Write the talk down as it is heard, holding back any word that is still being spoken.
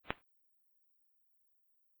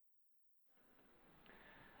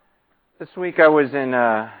This week I was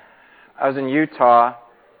in Utah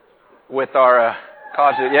with our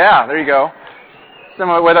college. Yeah, there you go.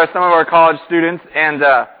 Some of our college students, and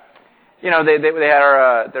they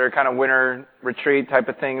had their kind of winter retreat type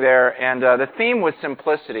of thing there, and the theme was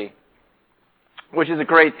simplicity, which is a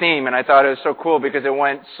great theme, and I thought it was so cool because it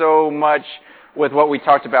went so much with what we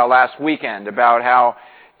talked about last weekend about how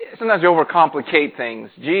sometimes we overcomplicate things.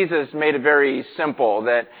 Jesus made it very simple,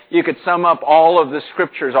 that you could sum up all of the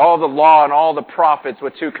scriptures, all the law and all the prophets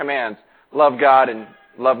with two commands: love God and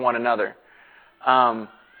love one another. And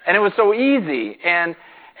it was so easy. And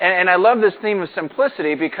I love this theme of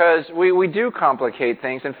simplicity because we do complicate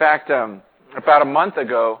things. In fact, about a month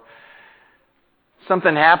ago,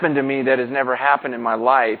 something happened to me that has never happened in my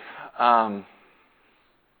life. My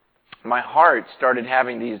heart started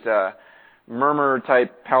having these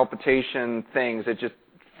murmur-type palpitation things that just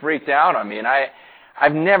freaked out on me. And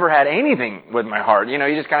I've never had anything with my heart. You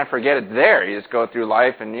just kind of forget it's there. You just go through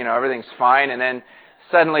life and, everything's fine. And then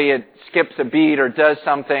suddenly it skips a beat or does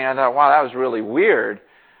something. I thought, wow, that was really weird.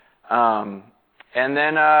 And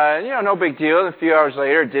then, no big deal. A few hours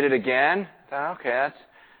later, it did it again. I thought, okay,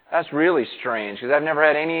 that's really strange because I've never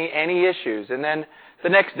had any issues. And then the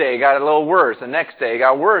next day it got a little worse. The next day it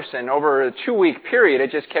got worse. And over a 2-week period, it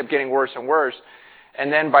just kept getting worse and worse.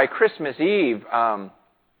 And then by Christmas Eve,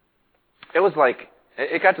 it was like,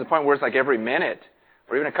 it got to the point where it's like every minute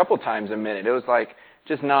or even a couple times a minute. It was like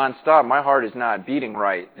just nonstop. My heart is not beating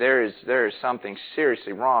right. There is something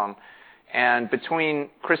seriously wrong. And between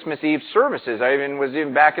Christmas Eve services, I was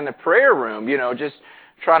back in the prayer room, just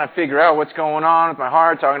trying to figure out what's going on with my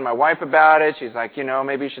heart, talking to my wife about it. She's like,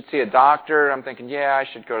 maybe you should see a doctor. I'm thinking, yeah, I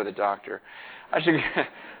should go to the doctor. I should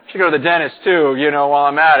go to the dentist too, while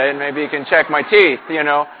I'm at it. Maybe he can check my teeth,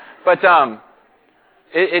 But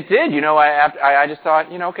it did, I just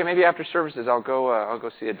thought, okay, maybe after services I'll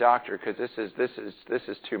go see a doctor because this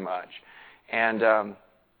is too much. And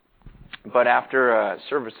but after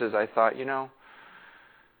services I thought,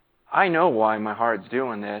 I know why my heart's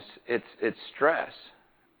doing this. It's stress.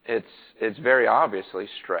 It's very obviously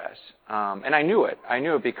stress. And I knew it. I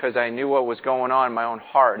knew it because I knew what was going on in my own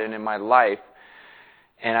heart and in my life.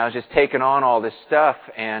 And I was just taking on all this stuff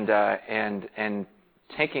and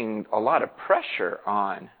taking a lot of pressure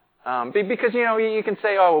on. Because, you can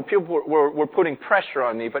say, oh, well, people were putting pressure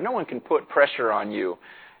on me, but no one can put pressure on you.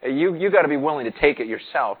 You got to be willing to take it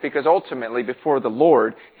yourself, because ultimately before the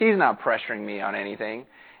Lord, He's not pressuring me on anything.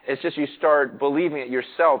 It's just you start believing it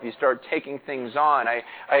yourself. You start taking things on.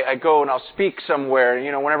 I go and I'll speak somewhere.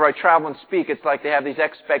 Whenever I travel and speak, it's like they have these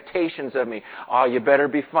expectations of me. Oh, you better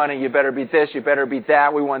be funny. You better be this. You better be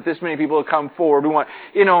that. We want this many people to come forward. We want,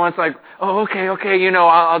 it's like, oh, okay,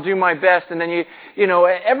 I'll do my best. And then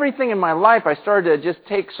everything in my life I started to just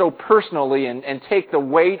take so personally and take the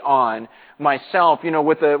weight on myself,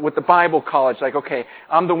 with the Bible college. Like, okay,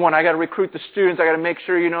 I'm the one. I got to recruit the students. I got to make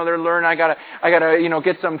sure, they're learning. I got to,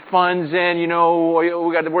 get some funds in. We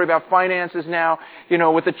got to worry about finances now.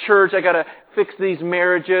 With the church, I got to fix these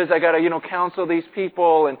marriages. I got to, counsel these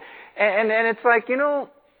people. And it's like,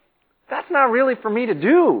 that's not really for me to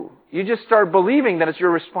do. You just start believing that it's your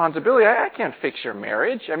responsibility. I can't fix your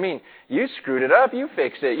marriage. I mean, you screwed it up. You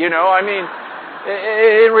fix it. In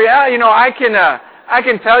reality, I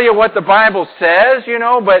can tell you what the Bible says,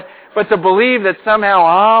 but to believe that somehow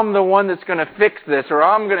I'm the one that's going to fix this or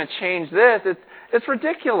I'm going to change this, it's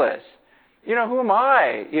ridiculous. Who am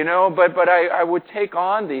I? But I would take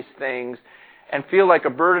on these things and feel like a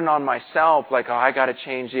burden on myself, like, oh, I got to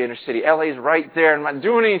change the inner city. LA's right there. I'm not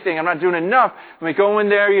doing anything. I'm not doing enough. Let me go in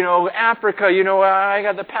there, Africa, I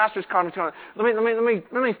got the pastor's conference going.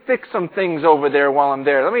 Let me fix some things over there while I'm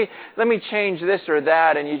there. Let me change this or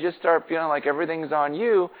that. And you just start feeling like everything's on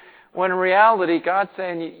you, when in reality, God's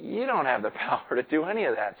saying you don't have the power to do any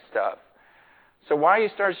of that stuff. So why you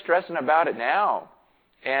start stressing about it now?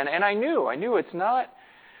 And I knew it's not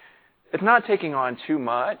taking on too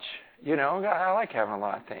much. I like having a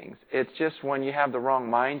lot of things. It's just when you have the wrong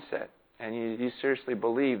mindset and you seriously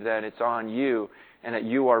believe that it's on you and that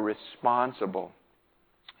you are responsible.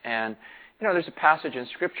 And, there's a passage in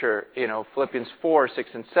Scripture, Philippians 4, 6,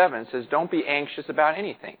 and 7 says, don't be anxious about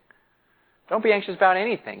anything. Don't be anxious about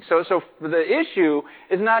anything. So the issue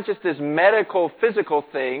is not just this medical, physical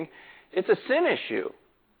thing. It's a sin issue.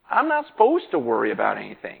 I'm not supposed to worry about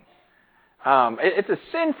anything. It's a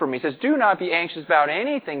sin for me. It says, do not be anxious about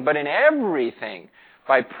anything, but in everything,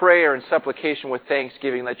 by prayer and supplication with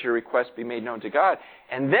thanksgiving, let your requests be made known to God.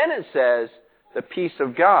 And then it says, the peace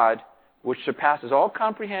of God, which surpasses all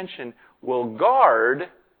comprehension, will guard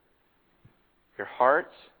your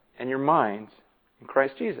hearts and your minds in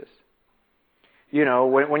Christ Jesus. You know,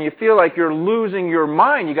 when you feel like you're losing your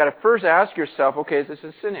mind, you got to first ask yourself, okay, is this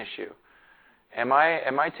a sin issue? Am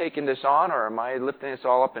I taking this on, or am I lifting this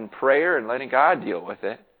all up in prayer and letting God deal with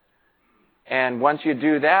it? And once you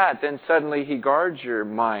do that, then suddenly He guards your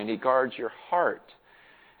mind. He guards your heart.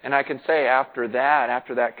 And I can say after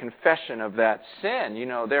that confession of that sin, you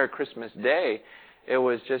know, there Christmas Day, it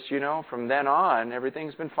was just, you know, from then on,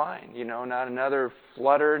 everything's been fine. You know, not another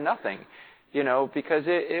flutter, nothing. You know, because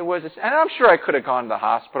it was, and I'm sure I could have gone to the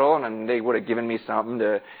hospital and they would have given me something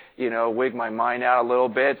to, you know, wig my mind out a little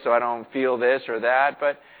bit so I don't feel this or that.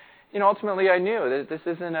 But, you know, ultimately I knew that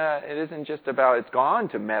it isn't just about it's gone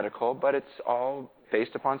to medical, but it's all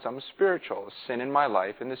based upon something spiritual, sin in my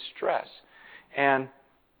life and the stress. And,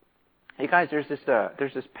 hey guys, there's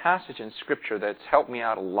this passage in Scripture that's helped me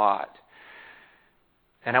out a lot.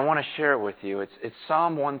 And I want to share it with you. It's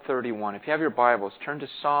Psalm 131. If you have your Bibles, turn to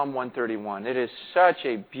Psalm 131. It is such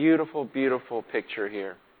a beautiful, beautiful picture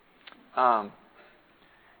here.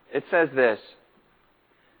 It says this,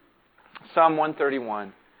 Psalm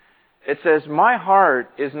 131. It says, "My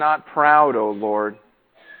heart is not proud, O Lord.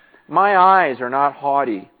 My eyes are not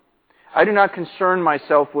haughty. I do not concern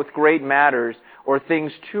myself with great matters or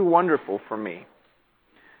things too wonderful for me.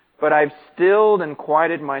 But I've stilled and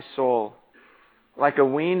quieted my soul, like a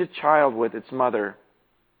weaned child with its mother.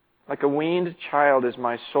 Like a weaned child is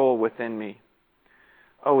my soul within me.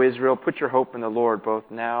 O Israel, put your hope in the Lord, both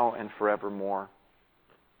now and forevermore."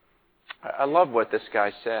 I love what this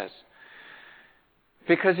guy says.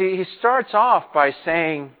 Because he starts off by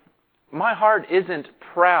saying, my heart isn't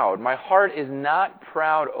proud. My heart is not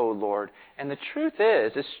proud, O Lord. And the truth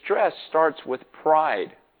is, this stress starts with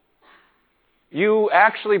pride. You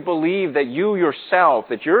actually believe that you yourself,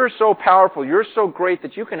 that you're so powerful, you're so great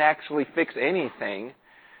that you can actually fix anything.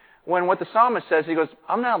 When what the psalmist says, he goes,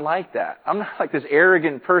 I'm not like that. I'm not like this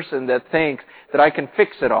arrogant person that thinks that I can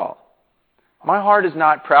fix it all. My heart is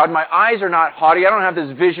not proud. My eyes are not haughty. I don't have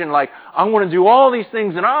this vision like, I'm going to do all these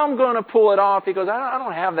things and I'm going to pull it off. He goes, I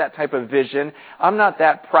don't have that type of vision. I'm not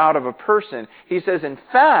that proud of a person. He says, in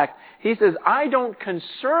fact, I don't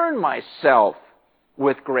concern myself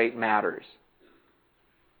with great matters.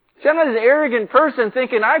 See, I'm not this arrogant person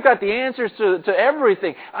thinking I've got the answers to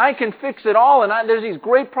everything. I can fix it all, and there's these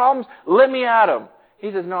great problems. Let me at them.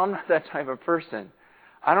 He says, no, I'm not that type of person.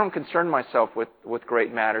 I don't concern myself with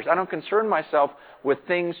great matters. I don't concern myself with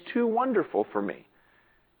things too wonderful for me.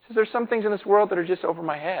 He says, there's some things in this world that are just over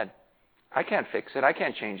my head. I can't fix it. I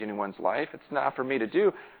can't change anyone's life. It's not for me to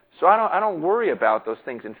do. So I don't worry about those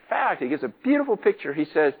things. In fact, he gives a beautiful picture. He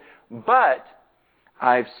says, but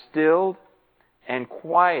I've stilled and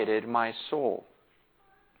quieted my soul.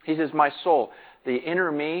 He says, my soul, the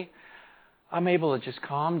inner me, I'm able to just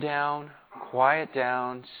calm down, quiet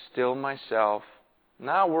down, still myself,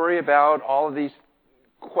 not worry about all of these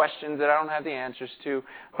questions that I don't have the answers to,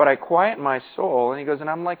 but I quiet my soul. And he goes, and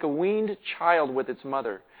I'm like a weaned child with its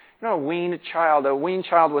mother. You know, a weaned child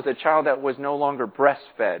was a child that was no longer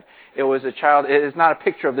breastfed. It was a child, it is not a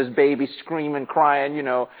picture of this baby screaming, crying, you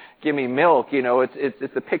know, give me milk, you know,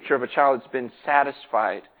 it's a picture of a child that's been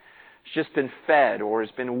satisfied. It's just been fed or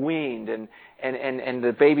has been weaned and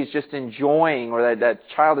the baby's just enjoying, or that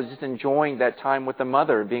child is just enjoying that time with the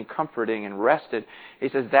mother, being comforting and rested. He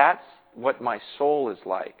says, that's what my soul is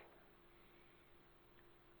like.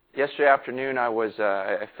 Yesterday afternoon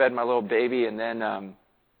I fed my little baby, and then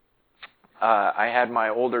I had my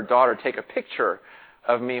older daughter take a picture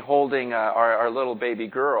of me holding our little baby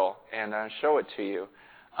girl and show it to you.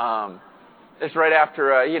 It's right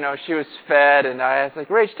after, she was fed, and I was like,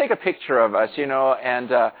 Rach, take a picture of us,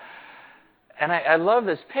 and I love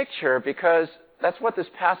this picture because that's what this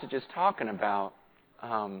passage is talking about.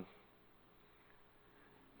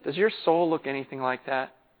 Does your soul look anything like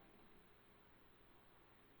that?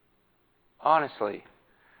 Honestly,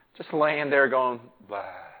 just laying there going, blah.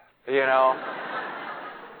 I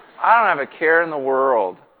don't have a care in the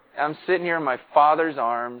world. I'm sitting here in my Father's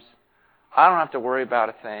arms. I don't have to worry about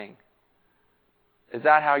a thing. Is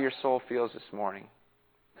that how your soul feels this morning?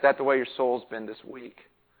 Is that the way your soul's been this week?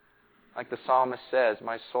 Like the psalmist says,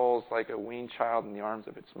 my soul's like a weaned child in the arms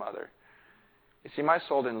of its mother. You see, my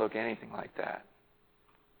soul didn't look anything like that.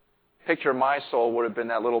 Picture of my soul would have been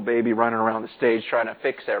that little baby running around the stage trying to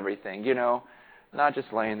fix everything, not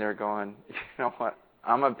just laying there going, you know what?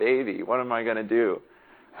 I'm a baby. What am I going to do?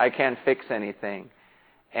 I can't fix anything.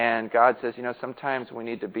 And God says, sometimes we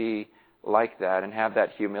need to be like that and have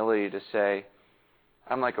that humility to say,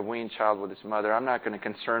 I'm like a weaned child with his mother. I'm not going to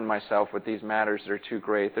concern myself with these matters that are too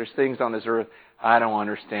great. There's things on this earth I don't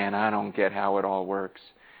understand. I don't get how it all works.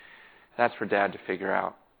 That's for Dad to figure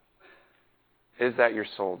out. Is that your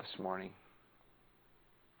soul this morning?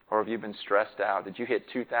 Or have you been stressed out? Did you hit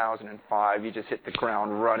 2005? You just hit the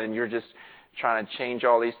ground running. You're just trying to change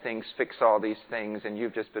all these things, fix all these things, and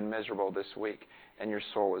you've just been miserable this week, and your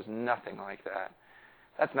soul is nothing like that.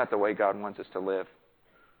 That's not the way God wants us to live.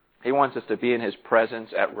 He wants us to be in His presence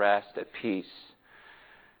at rest, at peace,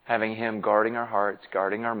 having Him guarding our hearts,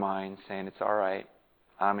 guarding our minds, saying, it's all right,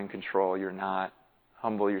 I'm in control, you're not.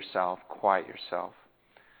 Humble yourself, quiet yourself.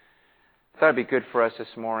 I thought it'd be good for us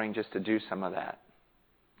this morning just to do some of that.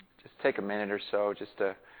 Just take a minute or so just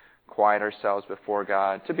to quiet ourselves before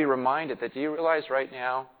God, to be reminded that, do you realize right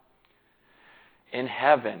now, in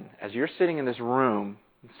heaven, as you're sitting in this room,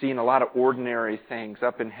 seeing a lot of ordinary things,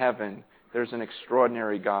 up in heaven, there's an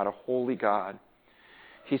extraordinary God, a holy God.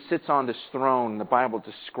 He sits on this throne, the Bible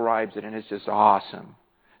describes it, and it's just awesome.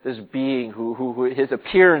 This being who his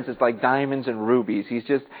appearance is like diamonds and rubies.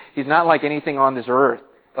 He's not like anything on this earth,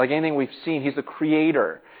 like anything we've seen. He's the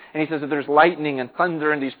creator. And He says that there's lightning and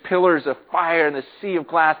thunder and these pillars of fire and the sea of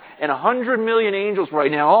glass and 100 million angels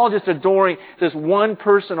right now, all just adoring this one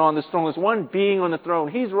person on this throne, this one being on the throne.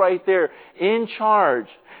 He's right there in charge.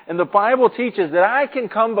 And the Bible teaches that I can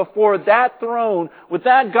come before that throne with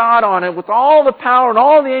that God on it, with all the power and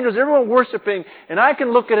all the angels, everyone worshiping, and I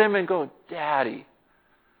can look at Him and go, Daddy.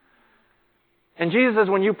 And Jesus says,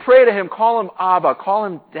 when you pray to Him, call Him Abba, call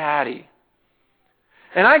Him Daddy.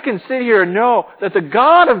 And I can sit here and know that the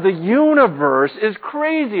God of the universe is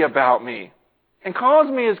crazy about me and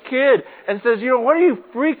calls me His kid and says, what are you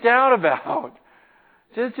freaked out about?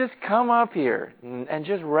 Just come up here and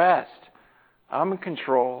just rest. I'm in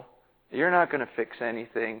control. You're not going to fix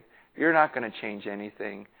anything. You're not going to change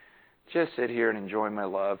anything. Just sit here and enjoy my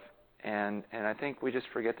love. And I think we just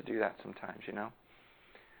forget to do that sometimes,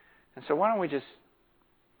 And so why don't would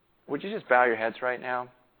you just bow your heads right now?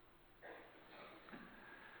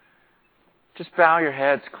 Just bow your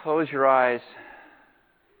heads, close your eyes.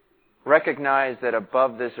 Recognize that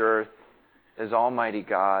above this earth is Almighty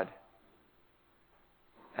God,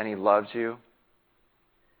 and He loves you.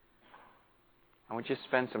 And would you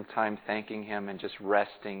spend some time thanking Him and just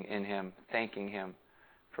resting in Him, thanking Him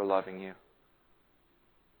for loving you?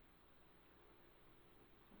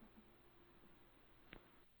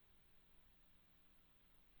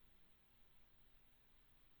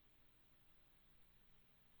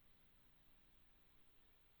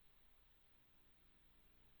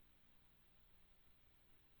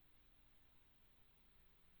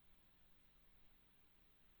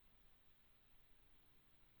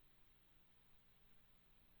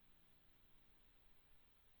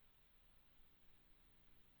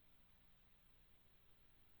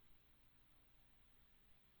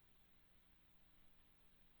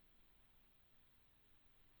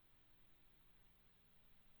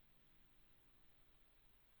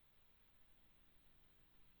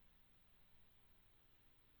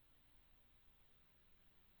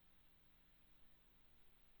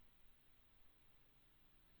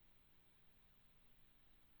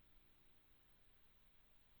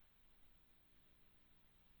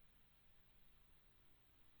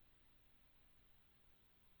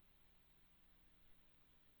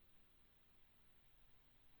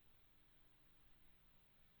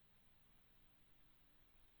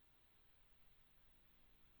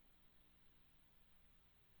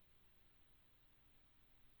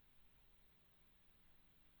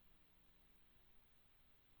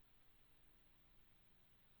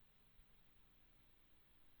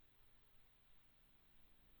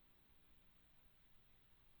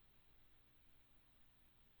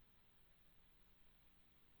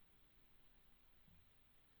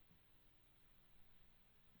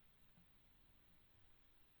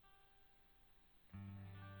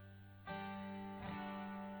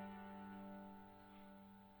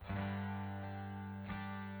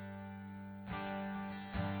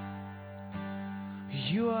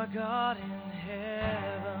 You are God in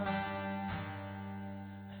heaven,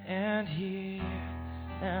 and here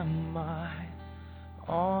am I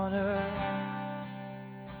on earth.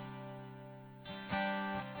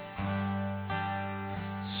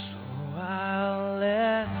 So I'll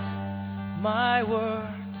let my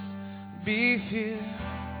words be here.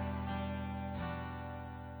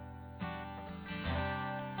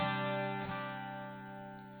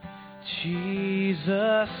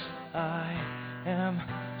 Jesus, I am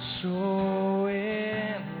so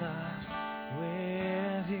in love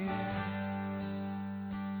with you.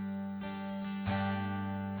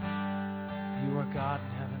 You are God in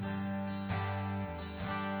heaven.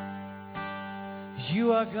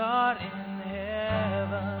 You are God in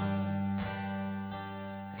heaven,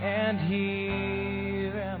 and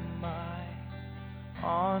here am I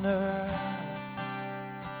on earth.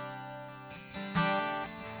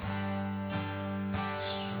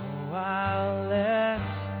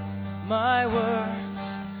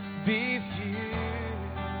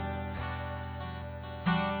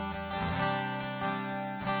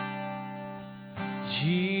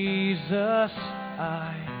 Jesus,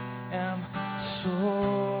 I am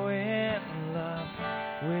so in love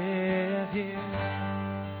with you.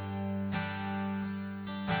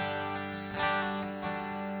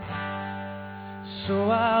 So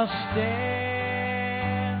I'll stand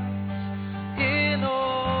in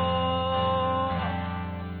awe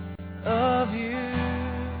of you.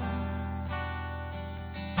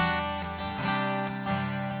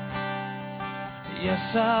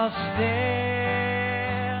 Yes, I'll stand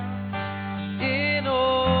in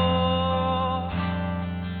awe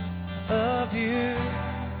of you.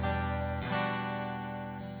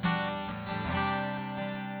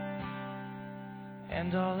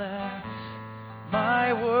 And I'll let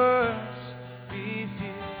my words be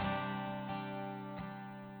few.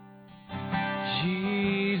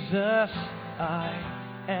 Jesus, I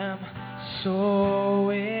am so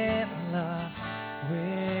in love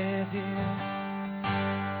with you.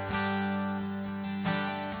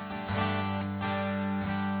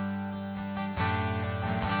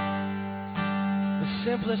 The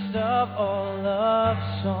simplest of all love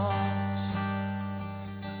songs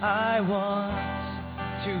I want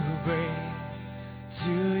to bring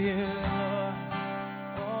to you, Lord,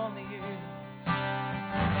 only you.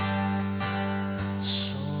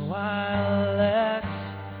 So I'll let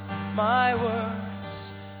my words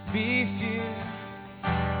be few.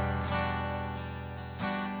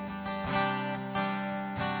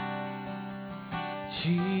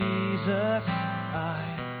 Jesus, I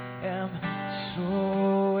am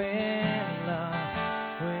so in love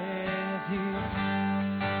with you.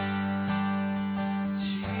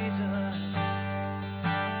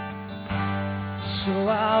 So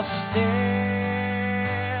I'll stand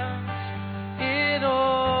in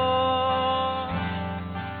awe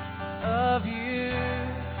of you,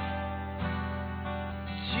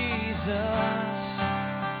 Jesus.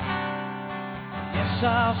 Yes,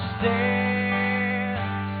 I'll stand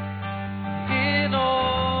in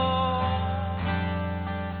awe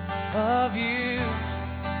of you.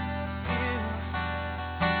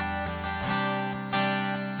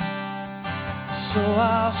 So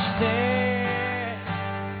I'll stand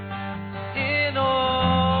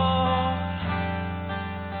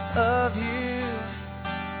of you,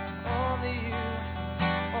 only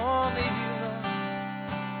you, Lord.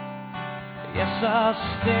 Yes, I'll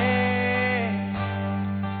stand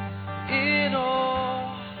in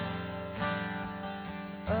awe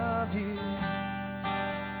of you.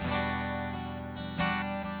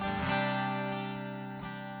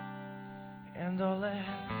 And I'll let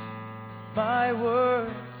my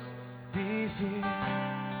words be few.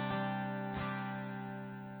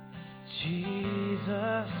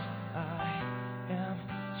 Jesus, I am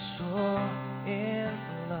so in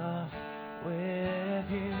love with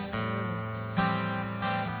you.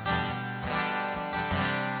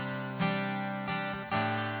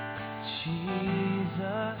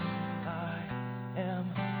 Jesus, I am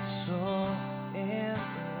so in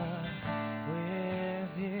love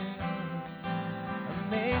with you.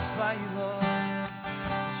 Amazed by you, Lord,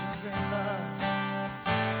 your great love.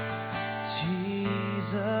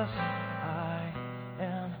 Jesus,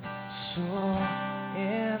 so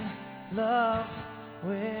in love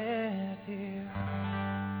with you.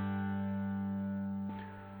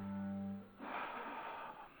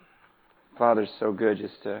 Father, it's so good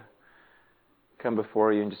just to come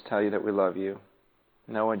before you and just tell you that we love you.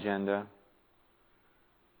 No agenda.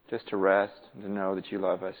 Just to rest and to know that you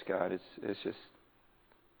love us, God. It's just,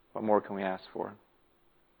 what more can we ask for?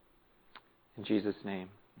 In Jesus' name,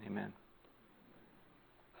 amen.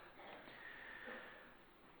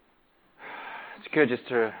 It's good just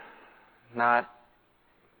to not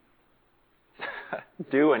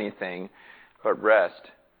do anything but rest.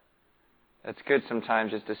 It's good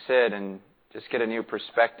sometimes just to sit and just get a new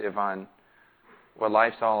perspective on what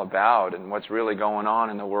life's all about and what's really going on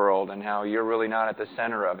in the world and how you're really not at the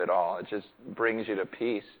center of it all. It just brings you to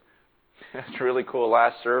peace. It's really cool.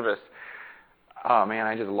 Last service, oh man,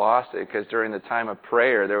 I just lost it because during the time of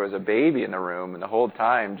prayer there was a baby in the room and the whole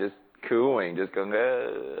time just cooing, just going,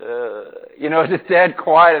 just dead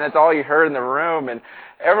quiet, and that's all you heard in the room, and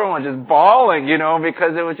everyone just bawling,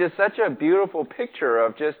 because it was just such a beautiful picture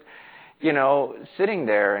of just, sitting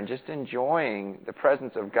there and just enjoying the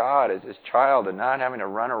presence of God as His child and not having to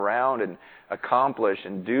run around and accomplish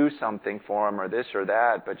and do something for Him or this or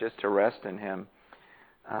that, but just to rest in Him.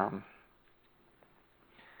 How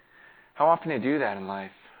often do you do that in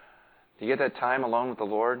life? Do you get that time alone with the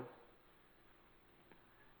Lord?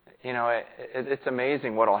 It's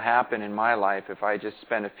amazing what will happen in my life if I just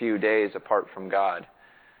spend a few days apart from God.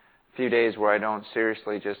 A few days where I don't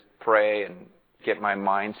seriously just pray and, get my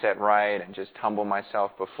mindset right and just humble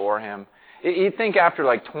myself before Him. You'd think after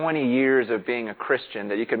like 20 years of being a Christian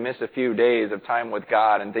that you could miss a few days of time with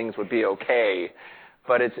God and things would be okay.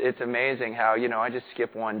 But it's amazing how, I just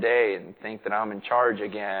skip one day and think that I'm in charge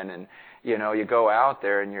again. And, you go out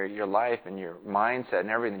there and your life and your mindset and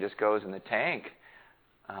everything just goes in the tank.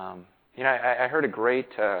 I heard a great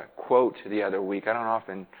quote the other week. I don't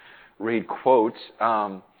often read quotes,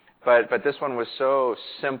 but this one was so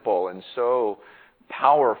simple and so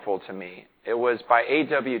powerful to me. It was by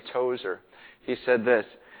A.W. Tozer. He said this: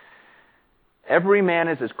 "Every man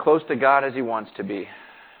is as close to God as he wants to be."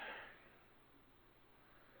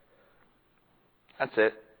 That's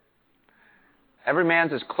it. Every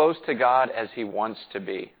man's as close to God as he wants to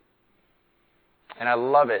be. And I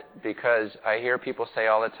love it because I hear people say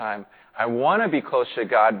all the time, I want to be close to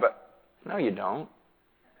God, but no, you don't.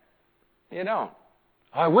 You don't.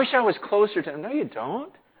 Oh, I wish I was closer to Him. No, you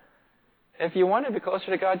don't. If you wanted to be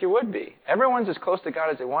closer to God, you would be. Everyone's as close to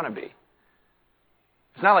God as they want to be.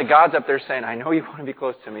 It's not like God's up there saying, I know you want to be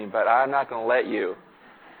close to me, but I'm not going to let you.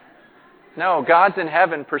 No, God's in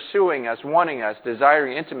heaven pursuing us, wanting us,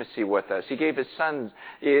 desiring intimacy with us. He gave His Son,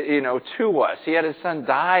 to us. He had His Son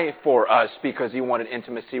die for us because He wanted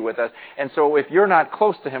intimacy with us. And so if you're not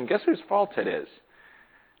close to Him, guess whose fault it is?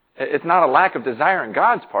 It's not a lack of desire on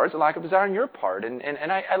God's part. It's a lack of desire on your part. And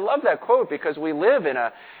I love that quote because we live in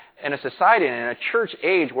a society and in a church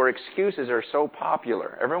age where excuses are so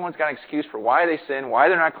popular. Everyone's got an excuse for why they sin, why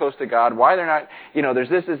they're not close to God, why they're not, there's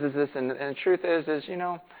this. And the truth is,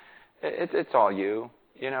 it's all you.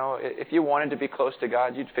 If you wanted to be close to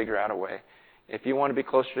God, you'd figure out a way. If you want to be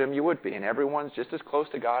closer to Him, you would be. And everyone's just as close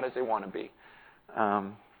to God as they want to be.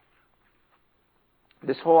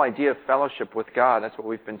 This whole idea of fellowship with God, that's what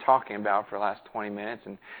we've been talking about for the last 20 minutes.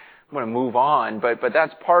 And I'm going to move on. But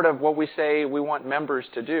that's part of what we say we want members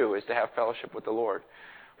to do, is to have fellowship with the Lord.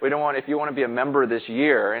 We don't want, if you want to be a member this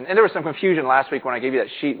year, and there was some confusion last week when I gave you that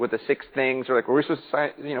sheet with the 6 things, or like, were we supposed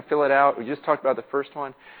to fill it out? We just talked about the first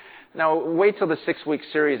one. Now, wait till the 6-week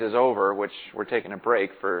series is over, which we're taking a break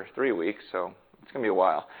for 3 weeks, so it's going to be a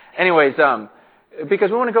while. Anyways, because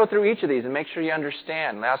we want to go through each of these and make sure you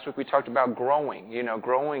understand. Last week we talked about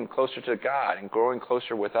growing closer to God and growing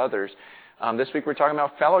closer with others. This week we're talking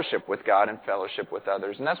about fellowship with God and fellowship with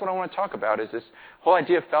others. And that's what I want to talk about, is this whole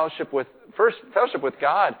idea of fellowship with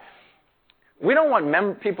God. We don't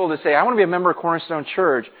want people to say, I want to be a member of Cornerstone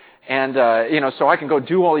Church, and, so I can go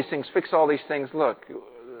do all these things, fix all these things. Look,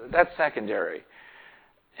 that's secondary.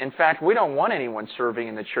 In fact, we don't want anyone serving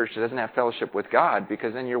in the church that doesn't have fellowship with God,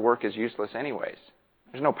 because then your work is useless anyways.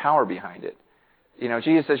 There's no power behind it.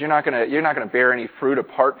 Jesus says you're not going to bear any fruit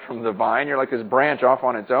apart from the vine. You're like this branch off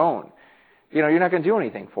on its own. You're not going to do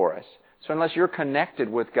anything for us. So unless you're connected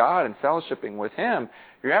with God and fellowshipping with Him,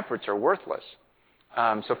 your efforts are worthless.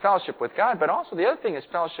 So fellowship with God, but also the other thing is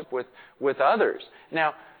fellowship with others.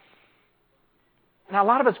 Now a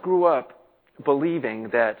lot of us grew up believing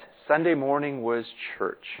that Sunday morning was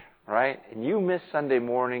church, right? And you miss Sunday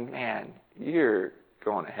morning, man, you're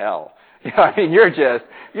going to hell.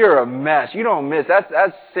 You're a mess. You don't miss.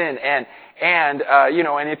 That's sin. And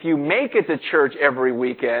if you make it to church every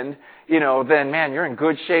weekend, then man, you're in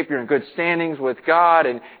good shape. You're in good standings with God.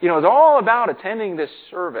 And, it's all about attending this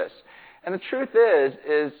service. And the truth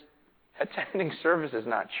is attending service is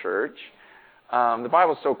not church. The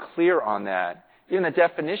Bible's so clear on that. Even the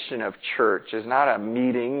definition of church is not a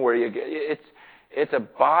meeting where it's a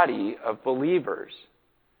body of believers.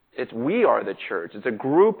 We are the church. It's a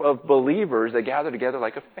group of believers that gather together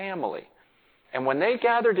like a family. And when they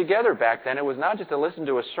gathered together back then, it was not just to listen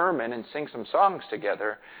to a sermon and sing some songs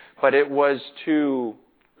together, but it was to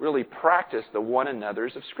really practice the one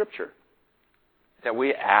another's of Scripture. That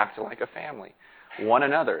we act like a family. One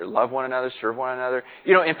another. Love one another. Serve one another.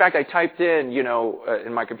 In fact, I typed in,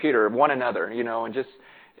 in my computer, one another, and just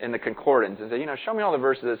in the concordance and said, show me all the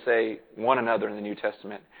verses that say one another in the New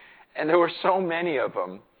Testament. And there were so many of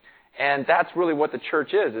them. And that's really what the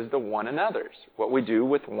church is the one another's. What we do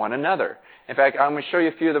with one another. In fact, I'm going to show you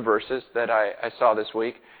a few of the verses that I saw this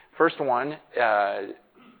week. First one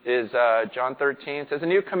is John 13. It says, a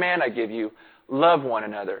new command I give you, love one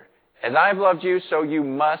another. As I've loved you, so you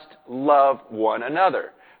must love one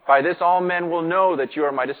another. By this all men will know that you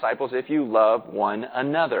are my disciples if you love one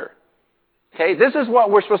another. Okay, this is what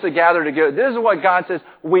we're supposed to gather together. This is what God says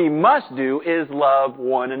we must do, is love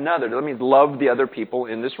one another. That means love the other people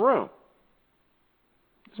in this room.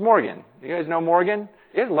 It's Morgan. You guys know Morgan?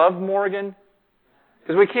 You guys love Morgan?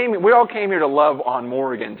 Because we all came here to love on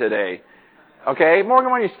Morgan today. Okay, Morgan,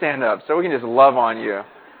 why don't you stand up so we can just love on you?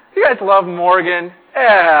 You guys love Morgan?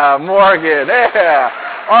 Yeah, Morgan. Yeah.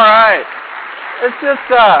 All right. It's just,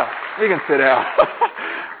 you can sit down.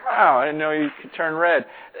 Wow, I didn't know you could turn red.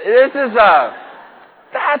 This is,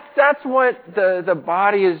 that's what the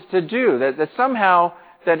body is to do. That somehow,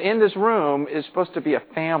 that in this room is supposed to be a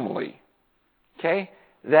family. Okay?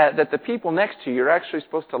 That the people next to you, you're actually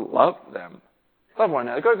supposed to love them. Love one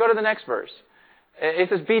another. Go to the next verse. It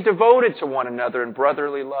says, be devoted to one another in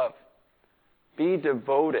brotherly love. Be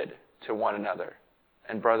devoted to one another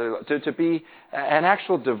and brotherly love. To be an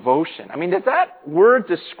actual devotion. I mean, does that word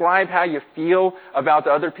describe how you feel about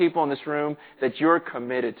the other people in this room? That you're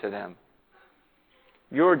committed to them.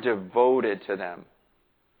 You're devoted to them.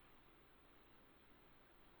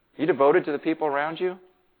 You devoted to the people around you?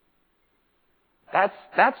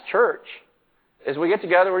 That's church. As we get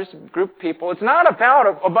together, we're just a group of people. It's not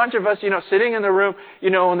about a bunch of us, sitting in the room,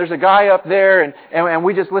 and there's a guy up there and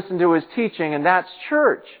we just listen to his teaching, and that's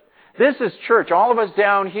church. This is church. All of us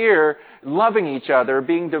down here loving each other,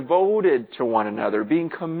 being devoted to one another, being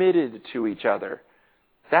committed to each other.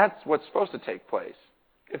 That's what's supposed to take place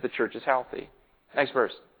if the church is healthy. Next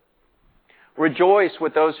verse. Rejoice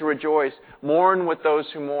with those who rejoice. Mourn with those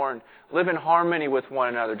who mourn. Live in harmony with one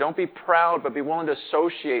another. Don't be proud, but be willing to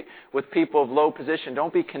associate with people of low position.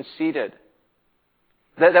 Don't be conceited.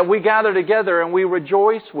 That we gather together and we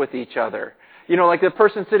rejoice with each other. Like the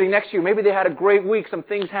person sitting next to you, maybe they had a great week, some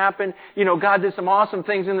things happened, God did some awesome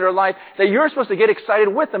things in their life, that you're supposed to get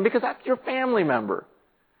excited with them because that's your family member.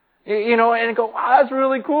 And go, wow, that's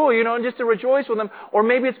really cool, and just to rejoice with them. Or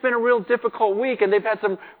maybe it's been a real difficult week and they've had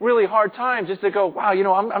some really hard times, just to go, wow,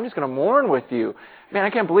 I'm just going to mourn with you. Man, I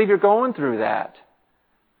can't believe you're going through that.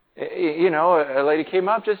 A lady came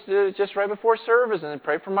up just right before service and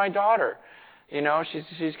prayed for my daughter.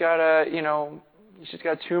 She's got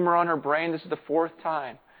a tumor on her brain. This is the 4th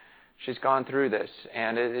time she's gone through this,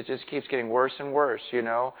 and it just keeps getting worse and worse.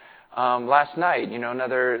 Last night,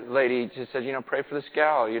 another lady just said, pray for this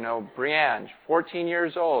gal, Brianne, 14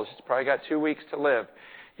 years old. She's probably got 2 weeks to live.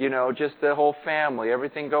 Just the whole family,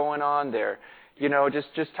 everything going on there.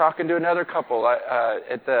 Just talking to another couple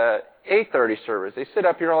at the 8:30 service. They sit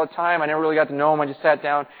up here all the time. I never really got to know them. I just sat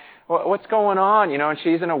down. What's going on? And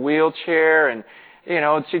she's in a wheelchair, and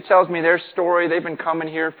she tells me their story. They've been coming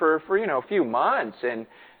here for a few months, and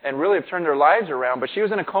really have turned their lives around. But she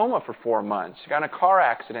was in a coma for 4 months. She got in a car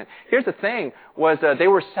accident. Here's the thing, was they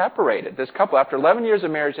were separated. This couple, after 11 years of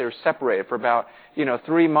marriage, they were separated for about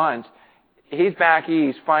 3 months. He's back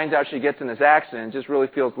east, finds out she gets in this accident, and just really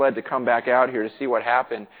feels led to come back out here to see what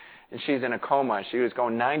happened. And she's in a coma. She was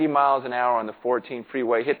going 90 miles an hour on the 14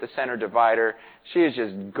 freeway, hit the center divider. She is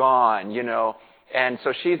just gone, And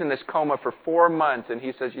so she's in this coma for 4 months, and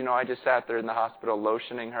he says, I just sat there in the hospital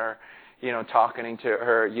lotioning her, talking to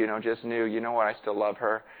her, just knew, what, I still love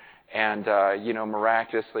her. And,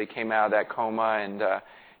 miraculously came out of that coma, and,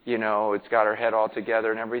 it's got her head all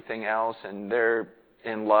together and everything else, and they're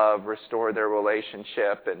in love, restored their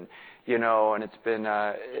relationship, and, and it's been,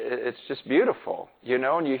 it's just beautiful,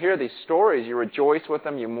 and you hear these stories, you rejoice with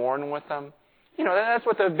them, you mourn with them. That's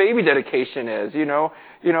what the baby dedication is,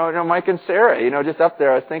 Mike and Sarah, just up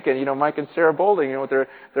there, I was thinking, Mike and Sarah Boulding, with their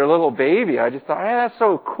little baby. I just thought, hey, that's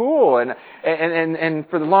so cool. And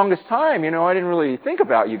for the longest time, I didn't really think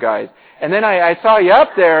about you guys. And then I saw you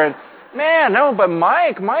up there, and man, no, but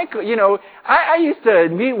Mike, I used to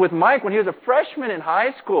meet with Mike when he was a freshman in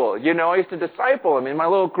high school. I used to disciple him in my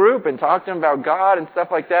little group and talk to him about God and stuff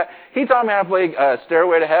like that. He taught me how to play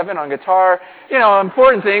Stairway to Heaven on guitar,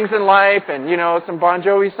 important things in life, and, some Bon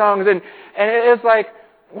Jovi songs. And it's like,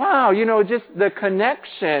 wow, just the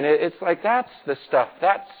connection. It's like, that's the stuff.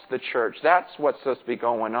 That's the church. That's what's supposed to be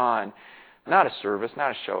going on. Not a service,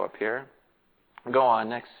 not a show up here. Go on,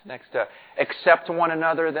 next. Accept one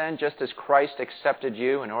another then, just as Christ accepted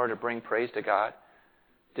you in order to bring praise to God.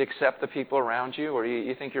 To accept the people around you, or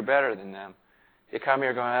you think you're better than them. You come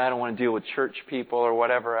here going, I don't want to deal with church people or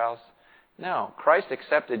whatever else. No, Christ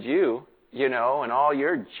accepted you, and all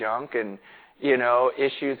your junk and,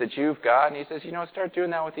 issues that you've got. And he says, start doing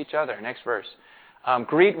that with each other. Next verse.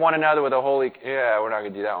 Greet one another with a holy... Yeah, we're not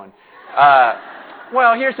going to do that one.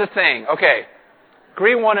 Well, here's the thing. Okay,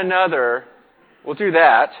 greet one another... We'll do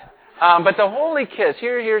that. But the holy kiss,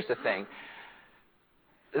 here's the thing.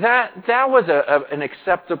 That was an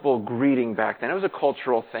acceptable greeting back then. It was a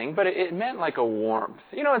cultural thing, but it meant like a warmth.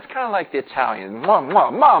 It's kind of like the Italian,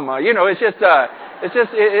 mama.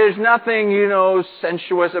 There's nothing,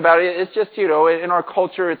 sensuous about it. It's just, in our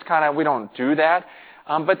culture, it's kind of, we don't do that.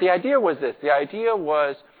 But the idea was this. The idea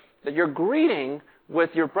was that your greeting with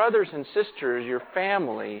your brothers and sisters, your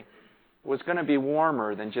family, was going to be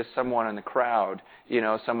warmer than just someone in the crowd,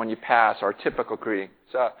 someone you pass, our typical greeting.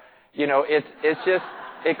 So, it's just,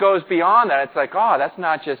 it goes beyond that. It's like, oh, that's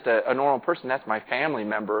not just a normal person. That's my family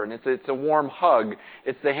member. And it's a warm hug.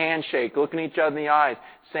 It's the handshake, looking each other in the eyes,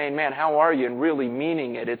 saying, man, how are you? And really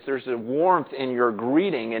meaning it. There's a warmth in your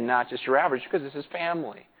greeting and not just your average, because this is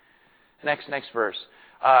family. Next verse.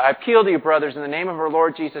 I appeal to you, brothers, in the name of our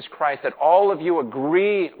Lord Jesus Christ, that all of you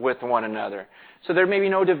agree with one another, so there may be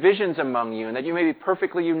no divisions among you, and that you may be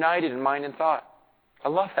perfectly united in mind and thought. I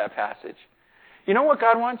love that passage. You know what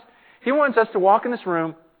God wants? He wants us to walk in this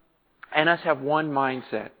room and us have one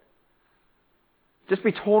mindset. Just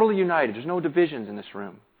be totally united. There's no divisions in this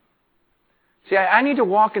room. See, I need to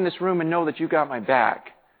walk in this room and know that you got my back.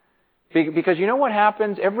 Because you know what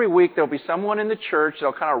happens? Every week there'll be someone in the church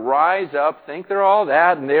that'll kind of rise up, think they're all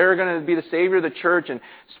that, and they're going to be the savior of the church and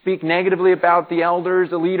speak negatively about the elders,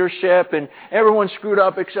 the leadership, and everyone's screwed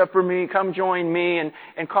up except for me, come join me,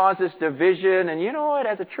 and cause this division. And you know what?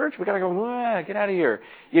 As a church, we've got to go, get out of here.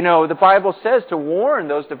 You know, the Bible says to warn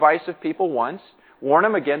those divisive people once, warn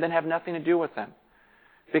them again, then have nothing to do with them.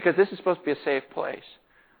 Because this is supposed to be a safe place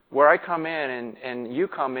where I come in and you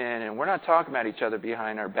come in, and we're not talking about each other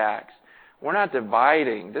behind our backs. We're not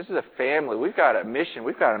dividing. This is a family. We've got a mission.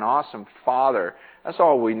 We've got an awesome Father. That's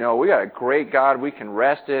all we know. We got a great God we can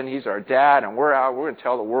rest in. He's our dad, and we're going to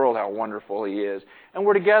tell the world how wonderful He is. And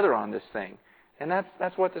we're together on this thing. And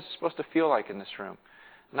that's what this is supposed to feel like in this room.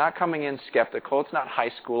 Not coming in skeptical. It's not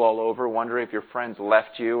high school all over, wondering if your friends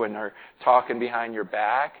left you and are talking behind your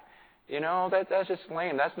back. You know, that's just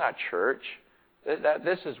lame. That's not church.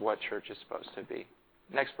 This is what church is supposed to be.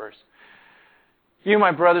 Next verse. You,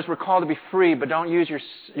 my brothers, were called to be free, but don't use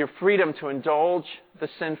your freedom to indulge the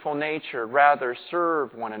sinful nature. Rather,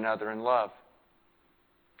 serve one another in love.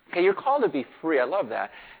 Okay, you're called to be free. I love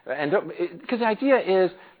that. And because the idea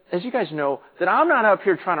is, as you guys know, that I'm not up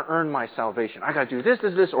here trying to earn my salvation. I got to do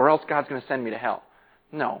this, or else God's going to send me to hell.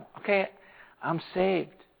 No. Okay, I'm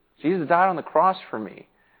saved. Jesus died on the cross for me.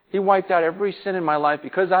 He wiped out every sin in my life.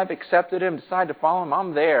 Because I've accepted Him, decided to follow Him,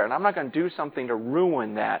 I'm there. And I'm not going to do something to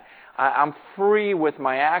ruin that. I'm free with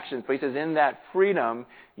my actions. But He says, in that freedom,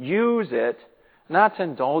 use it not to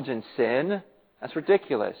indulge in sin. That's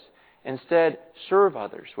ridiculous. Instead, serve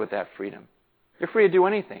others with that freedom. You're free to do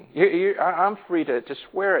anything. I'm free to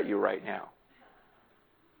swear at you right now.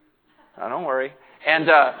 Oh, don't worry. And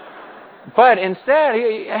but instead,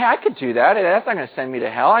 I could do that. That's not going to send me to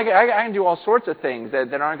hell. I can do all sorts of things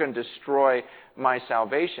that aren't going to destroy my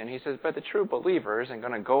salvation. He says, but the true believer isn't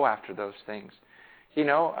going to go after those things. You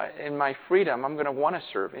know, in my freedom, I'm going to want to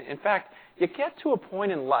serve. In fact, you get to a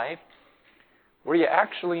point in life where you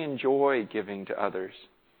actually enjoy giving to others.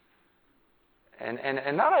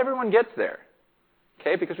 And not everyone gets there.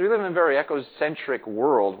 Okay? Because we live in a very egocentric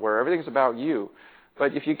world where everything's about you.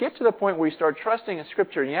 But if you get to the point where you start trusting in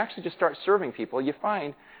Scripture and you actually just start serving people, you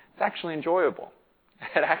find it's actually enjoyable.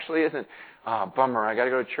 It actually isn't, bummer, I got to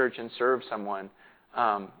go to church and serve someone.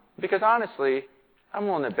 Because honestly, I'm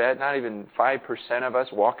willing to bet not even 5% of us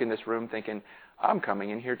walk in this room thinking, I'm coming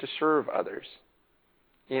in here to serve others.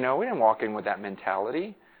 You know, we didn't walk in with that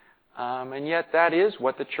mentality. And yet that is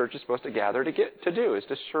what the church is supposed to gather to do, is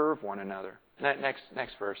to serve one another.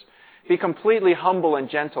 Next verse. Be completely humble and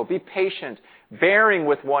gentle. Be patient, bearing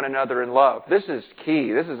with one another in love. This is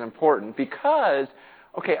key. This is important because,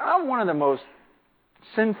 okay, I'm one of the most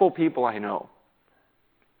sinful people I know.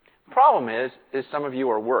 Problem is some of you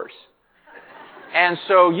are worse. And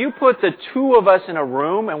so you put the two of us in a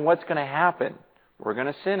room, and what's going to happen? We're going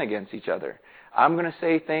to sin against each other. I'm going to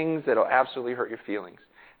say things that will absolutely hurt your feelings.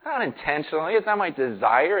 Not intentionally. It's not my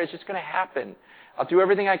desire. It's just going to happen. I'll do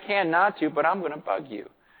everything I can not to, but I'm going to bug you.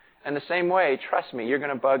 And the same way, trust me, you're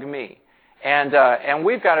going to bug me. And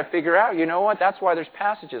we've got to figure out, you know what? That's why there's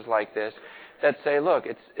passages like this that say, look,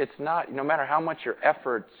 it's not, no matter how much your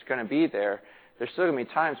effort's going to be there, there's still going to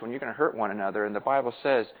be times when you're going to hurt one another. And the Bible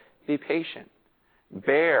says, be patient.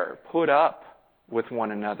 Bear, put up with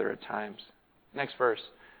one another at times. Next verse,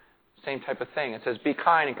 same type of thing. It says, be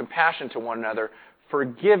kind and compassionate to one another,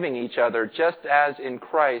 forgiving each other, just as in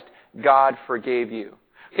Christ God forgave you.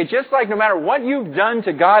 Okay, just like no matter what you've done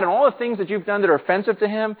to God and all the things that you've done that are offensive to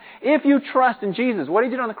Him, if you trust in Jesus, what He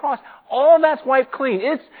did on the cross, all that's wiped clean.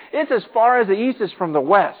 It's as far as the east is from the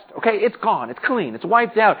west. Okay, it's gone. It's clean. It's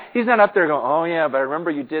wiped out. He's not up there going, oh yeah, but I remember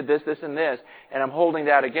you did this, this, and this, and I'm holding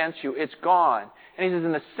that against you. It's gone. And He says,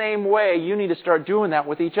 in the same way, you need to start doing that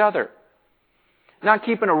with each other. Not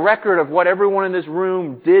keeping a record of what everyone in this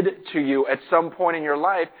room did to you at some point in your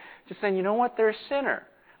life. Just saying, you know what? They're a sinner.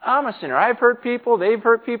 I'm a sinner. I've hurt people. They've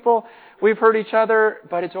hurt people. We've hurt each other,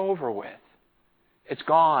 but it's over with. It's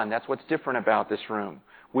gone. That's what's different about this room.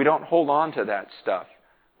 We don't hold on to that stuff.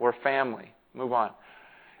 We're family. Move on.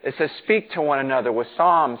 It says, speak to one another with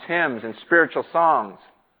psalms, hymns, and spiritual songs.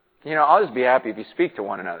 I'll just be happy if you speak to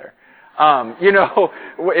one another.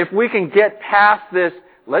 If we can get past this,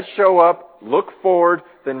 let's show up, look forward,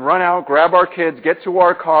 then run out, grab our kids, get to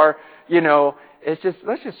our car, it's just,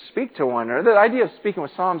 let's just speak to one another. The idea of speaking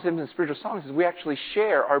with psalms, hymns, and spiritual songs is we actually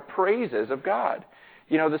share our praises of God.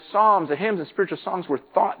 The psalms, the hymns, and spiritual songs were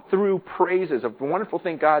thought through praises of the wonderful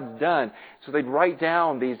thing God's done. So they'd write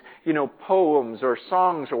down these, poems or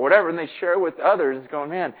songs or whatever, and they'd share with others, going,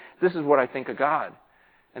 man, this is what I think of God.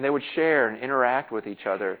 And they would share and interact with each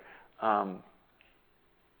other. Now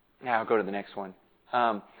I'll go to the next one.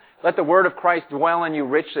 Let the word of Christ dwell in you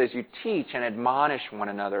richly as you teach and admonish one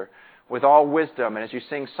another with all wisdom, and as you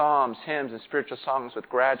sing psalms, hymns, and spiritual songs with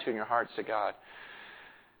gratitude in your hearts to God.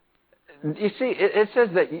 You see, it says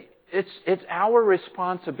that it's our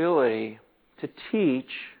responsibility to teach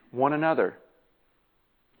one another.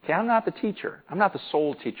 Okay, I'm not the teacher. I'm not the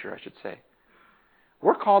sole teacher, I should say.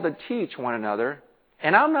 We're called to teach one another,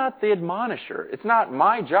 and I'm not the admonisher. It's not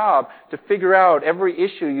my job to figure out every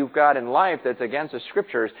issue you've got in life that's against the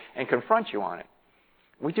Scriptures and confront you on it.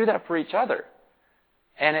 We do that for each other.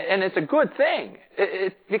 And it's a good thing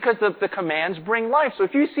because the commands bring life. So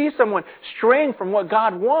if you see someone straying from what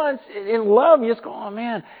God wants in love, you just go, oh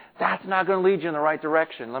man, that's not going to lead you in the right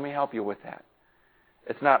direction. Let me help you with that.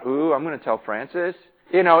 It's not, I'm going to tell Francis.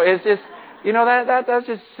 It's just, that's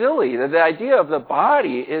just silly. The idea of the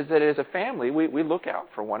body is that as a family, we look out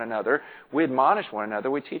for one another. We admonish one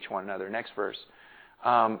another. We teach one another. Next verse.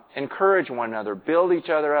 Encourage one another. Build each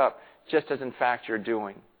other up, just as in fact you're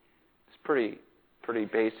doing. It's pretty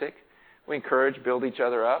basic. We encourage, build each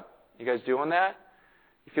other up. You guys doing that?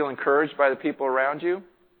 You feel encouraged by the people around you?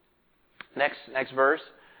 Next verse.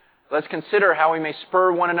 Let's consider how we may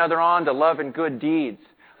spur one another on to love and good deeds.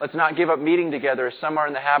 Let's not give up meeting together as some are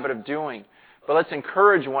in the habit of doing, but let's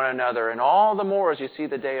encourage one another, and all the more as you see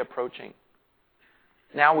the day approaching.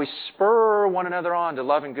 Now we spur one another on to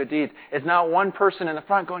love and good deeds. It's not one person in the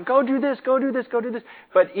front going, go do this, go do this, go do this,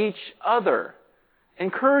 but each other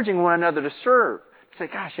encouraging one another to serve. Say,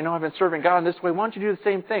 gosh, I've been serving God in this way. Why don't you do the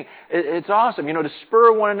same thing? It's awesome, to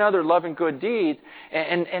spur one another, love and good deeds.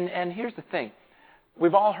 And here's the thing.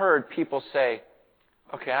 We've all heard people say,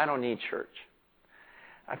 okay, I don't need church.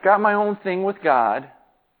 I've got my own thing with God.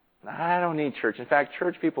 I don't need church. In fact,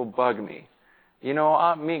 church people bug me.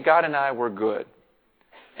 God and I, we're good.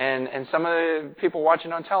 And some of the people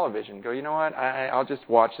watching on television go, you know what? I'll just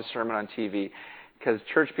watch the sermon on TV because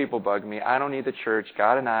church people bug me. I don't need the church.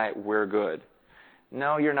 God and I, we're good.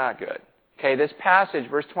 No, you're not good. Okay, this passage,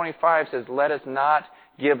 verse 25, says, let us not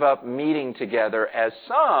give up meeting together as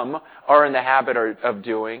some are in the habit of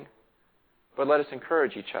doing, but let us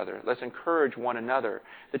encourage each other. Let's encourage one another.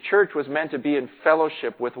 The church was meant to be in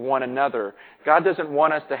fellowship with one another. God doesn't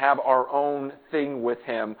want us to have our own thing with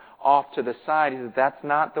Him off to the side. He says, that's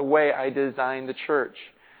not the way I designed the church.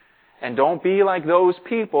 And don't be like those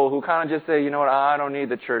people who kind of just say, I don't need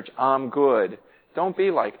the church. I'm good. Don't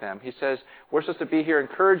be like them. He says we're supposed to be here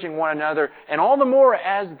encouraging one another, and all the more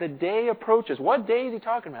as the day approaches. What day is he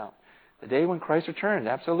talking about? The day when Christ returns,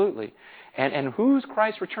 absolutely. And who's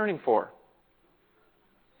Christ returning for?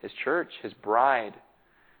 His church, His bride.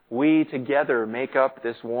 We together make up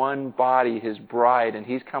this one body, His bride, and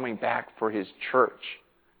He's coming back for His church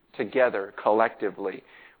together, collectively.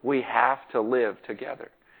 We have to live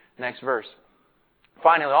together. Next verse.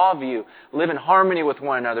 Finally, all of you, live in harmony with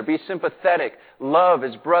one another. Be sympathetic. Love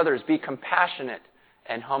as brothers. Be compassionate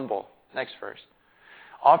and humble. Next verse.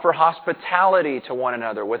 Offer hospitality to one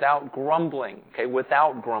another without grumbling. Okay,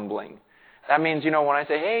 without grumbling. That means, when I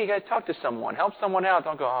say, hey, you guys talk to someone. Help someone out.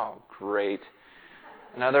 Don't go, oh, great.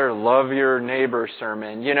 Another love your neighbor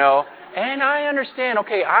sermon, And I understand.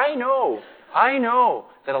 Okay, I know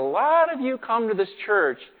that a lot of you come to this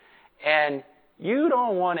church and you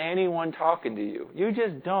don't want anyone talking to you. You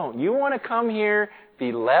just don't. You want to come here,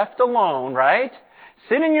 be left alone, right?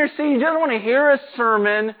 Sit in your seat. You just want to hear a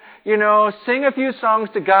sermon, sing a few songs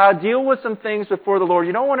to God, deal with some things before the Lord.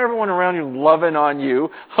 You don't want everyone around you loving on you,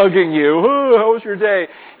 hugging you. Ooh, how was your day?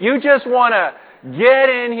 You just want to get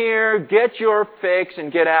in here, get your fix,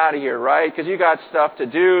 and get out of here, right? Because you got stuff to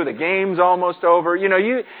do. The game's almost over. You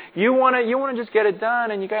want to just get it done.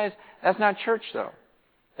 And you guys, that's not church, though.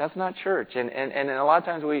 That's not church. And a lot of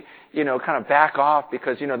times we, kind of back off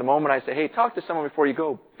because, the moment I say, hey, talk to someone before you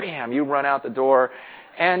go, bam, you run out the door.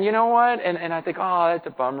 And you know what? And I think, oh, that's a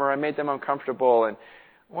bummer. I made them uncomfortable. And,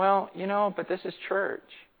 well, but this is church.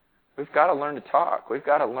 We've got to learn to talk. We've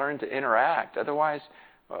got to learn to interact. Otherwise,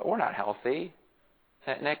 we're not healthy.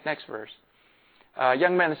 Next verse.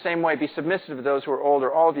 Young men, the same way, be submissive to those who are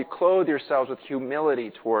older. All of you clothe yourselves with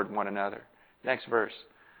humility toward one another. Next verse.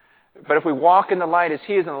 But if we walk in the light as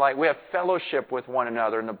He is in the light, we have fellowship with one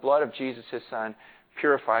another, and the blood of Jesus, His Son,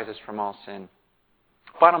 purifies us from all sin.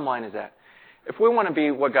 Bottom line is that if we want to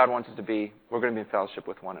be what God wants us to be, we're going to be in fellowship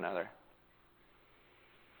with one another.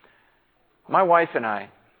 My wife and I,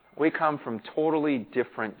 we come from totally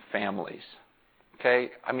different families.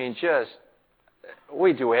 Okay? I mean,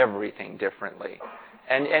 we do everything differently.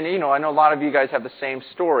 And I know a lot of you guys have the same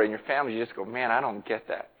story in your family. You just go, man, I don't get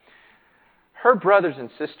that. Her brothers and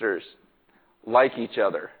sisters like each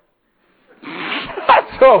other.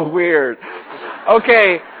 That's so weird.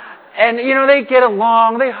 Okay. And, they get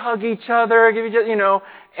along. They hug each other.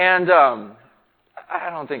 And I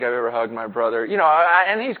don't think I've ever hugged my brother.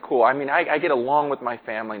 And he's cool. I mean, I get along with my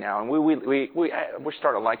family now. And we're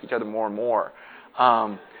starting to like each other more and more.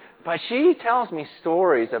 But she tells me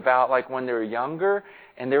stories about, like, when they were younger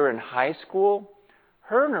and they were in high school.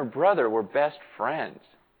 Her and her brother were best friends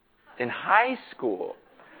in high school.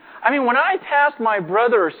 I mean, when I passed my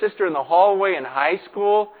brother or sister in the hallway in high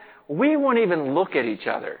school, we wouldn't even look at each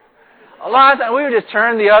other. A lot of times we would just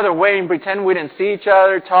turn the other way and pretend we didn't see each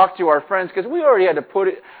other, talk to our friends, because we already had to put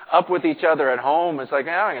it up with each other at home. It's like,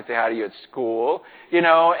 I'm not going to say hi to you at school, and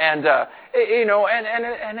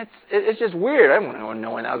it's just weird. I don't want to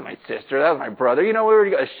know that was my sister, that was my brother. We were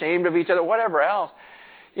ashamed of each other, whatever else.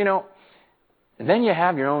 And then you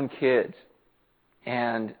have your own kids,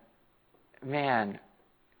 and man,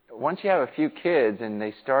 once you have a few kids and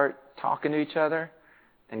they start talking to each other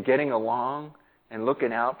and getting along and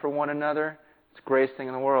looking out for one another, it's the greatest thing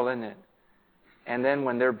in the world, isn't it? And then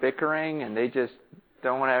when they're bickering and they just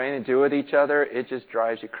don't want to have anything to do with each other, it just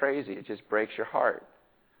drives you crazy. It just breaks your heart.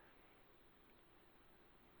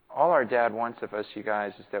 All our dad wants of us, you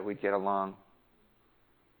guys, is that we get along.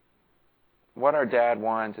 What our dad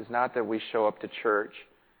wants is not that we show up to church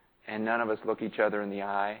and none of us look each other in the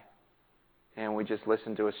eye and we just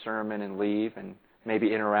listen to a sermon and leave and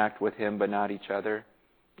maybe interact with him but not each other.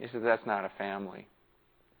 He says, that's not a family.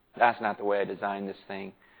 That's not the way I designed this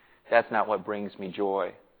thing. That's not what brings me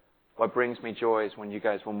joy. What brings me joy is when you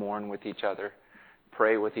guys will mourn with each other,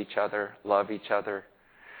 pray with each other, love each other,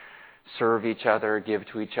 serve each other, give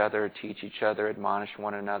to each other, teach each other, admonish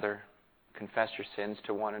one another, confess your sins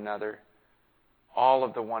to one another. All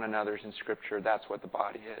of the one another's in Scripture, that's what the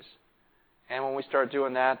body is. And when we start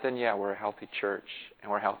doing that, then we're a healthy church and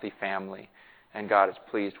we're a healthy family. And God is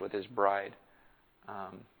pleased with His bride.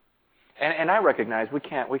 And I recognize we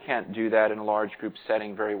can't do that in a large group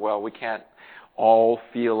setting very well. We can't all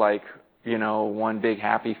feel like, one big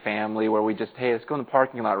happy family where we just, hey, let's go in the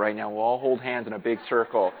parking lot right now. We'll all hold hands in a big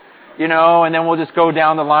circle, and then we'll just go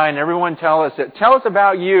down the line. Everyone tell us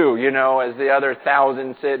about you, as the other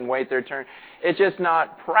 1,000 sit and wait their turn. It's just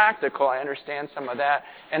not practical. I understand some of that.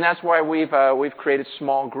 And that's why we've created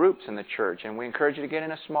small groups in the church. And we encourage you to get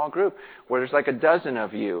in a small group where there's like a dozen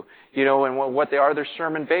of you, and what they are, they're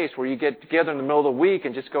sermon-based, where you get together in the middle of the week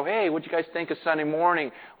and just go, hey, what'd you guys think of Sunday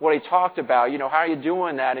morning? What he talked about? How are you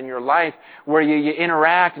doing that in your life? Where you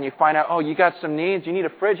interact and you find out, oh, you got some needs. You need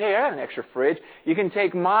a fridge? Hey, I have an extra fridge. You can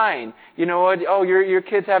take mine. You know what? Oh, your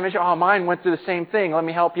kids have an issue. Oh, mine went through the same thing. Let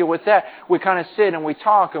me help you with that. We kind of sit and we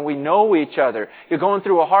talk and we know each other. You're going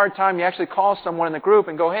through a hard time. You actually call someone in the group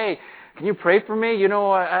and go, hey, can you pray for me?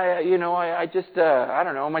 I just, I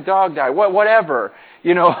don't know, my dog died. Whatever.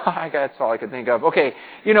 That's all I could think of. Okay.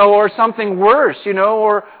 Or something worse,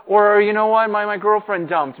 or my girlfriend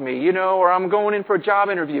dumped me, or I'm going in for a job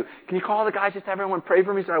interview. Can you call the guys just have everyone pray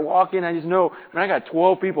for me? So I walk in, I just know, I got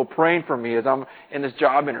 12 people praying for me as I'm in this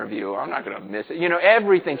job interview. I'm not going to miss it.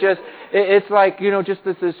 Everything. It's like, just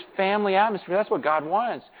this family atmosphere. That's what God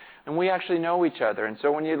wants. And we actually know each other. And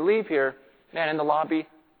so when you leave here, man, in the lobby,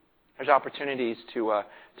 there's opportunities to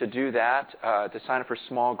do that, to sign up for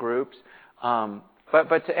small groups.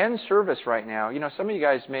 But to end service right now, some of you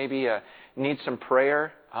guys maybe need some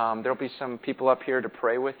prayer. There'll be some people up here to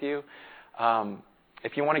pray with you.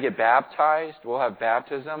 If you want to get baptized, we'll have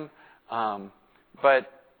baptism. But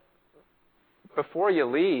before you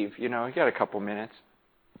leave, you got a couple minutes.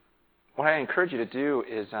 What I encourage you to do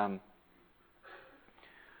is,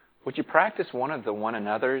 would you practice one of the one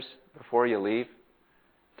another's before you leave?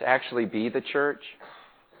 To actually be the church.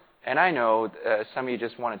 And I know some of you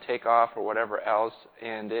just want to take off or whatever else,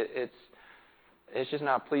 and it's just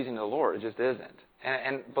not pleasing to the Lord. It just isn't.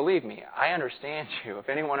 And believe me, I understand you. If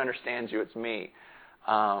anyone understands you, it's me.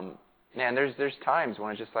 Man, there's times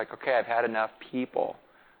when it's just like, okay, I've had enough people.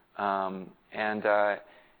 And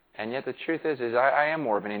yet the truth is I am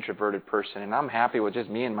more of an introverted person, and I'm happy with just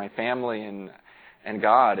me and my family, and and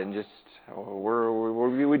God, and just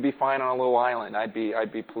we'd be fine on a little island. I'd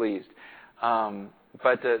be pleased.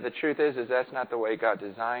 But the truth is that's not the way God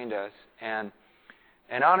designed us. And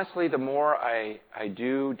honestly, the more I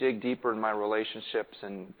do dig deeper in my relationships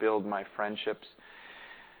and build my friendships,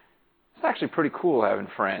 it's actually pretty cool having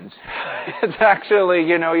friends. It's actually,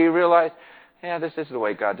 you realize, this is the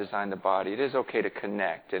way God designed the body. It is okay to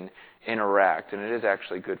connect and interact, and it is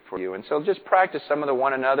actually good for you. And so just practice some of the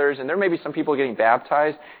one another's, and there may be some people getting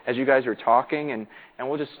baptized as you guys are talking, and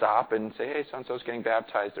we'll just stop and say, hey, so-and-so's getting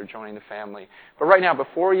baptized. They're joining the family. But right now,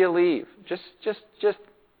 before you leave, just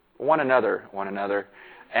one another.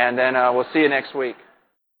 And then we'll see you next week.